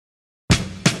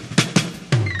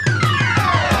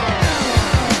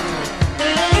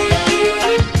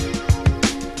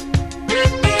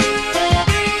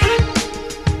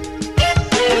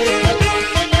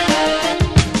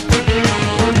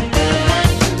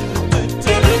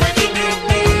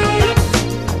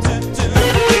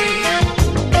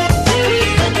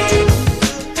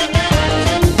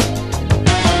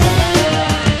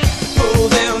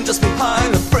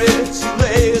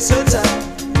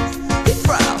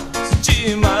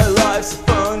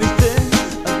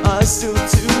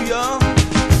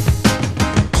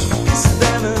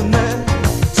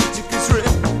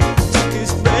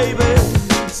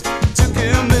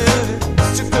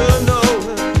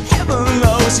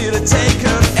you to take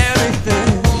on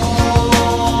anything.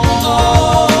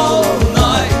 All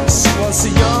night, she wants a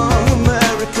young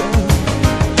American.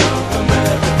 Young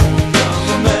American, young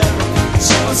American.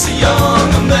 She wants a young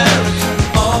American.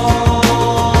 Alright,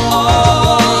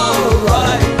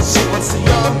 she wants a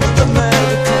young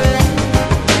American.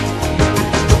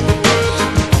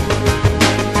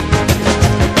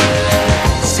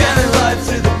 Scanning right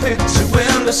through the picture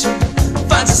window, she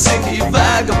finds a sinky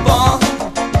vagabond.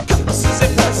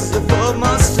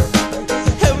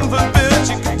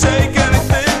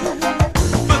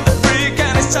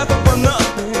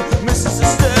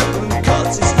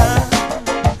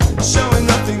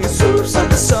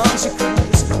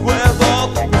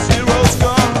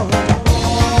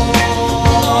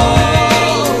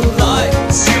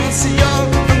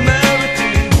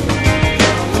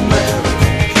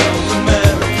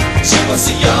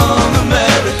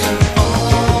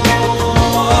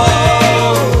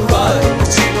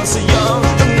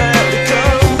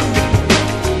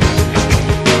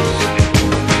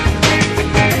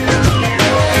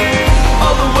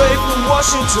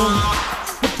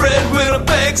 The breadwinner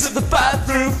begs at the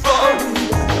bathroom floor.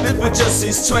 Live for just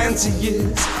these 20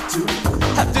 years to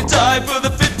have to die for the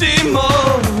 50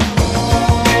 more.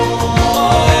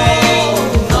 All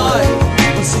night,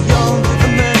 was a young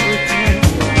American.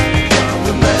 Young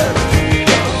American,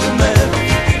 young American.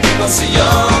 He was a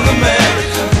young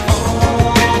American.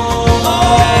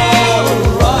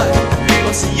 Alright, he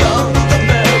was a young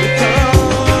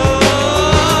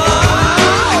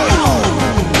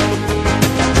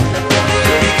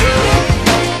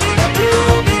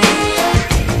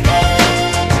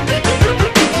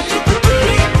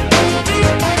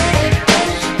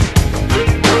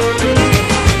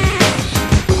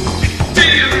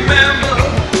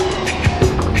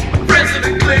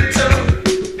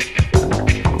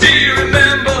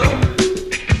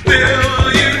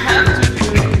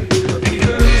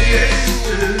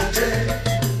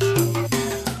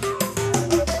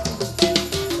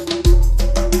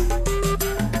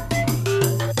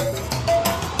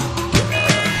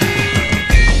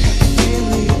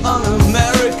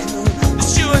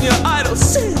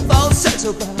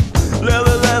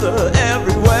leather, leather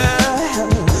everywhere.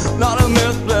 Not a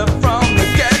myth left from the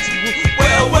get-go.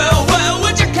 Well, well, well,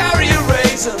 would you carry a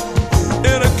razor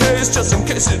in a case just in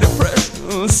case of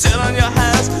depression? Sit on your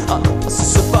hands,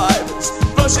 survivors,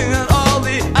 flushing out all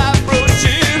the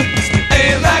approaches.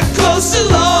 Ain't that close to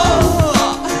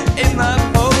love? Ain't that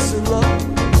close to love?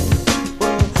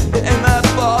 Well, it ain't that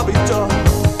Barbie doll.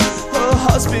 Her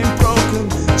heart's been broken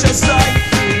just like you.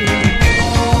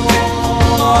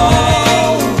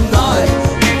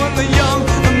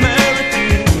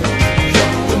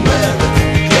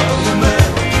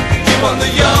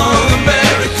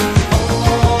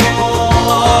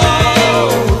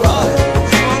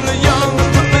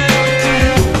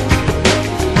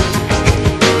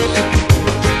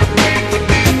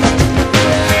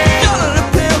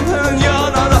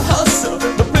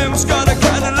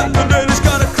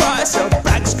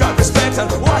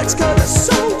 White's got a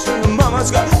soldier, mama's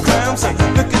got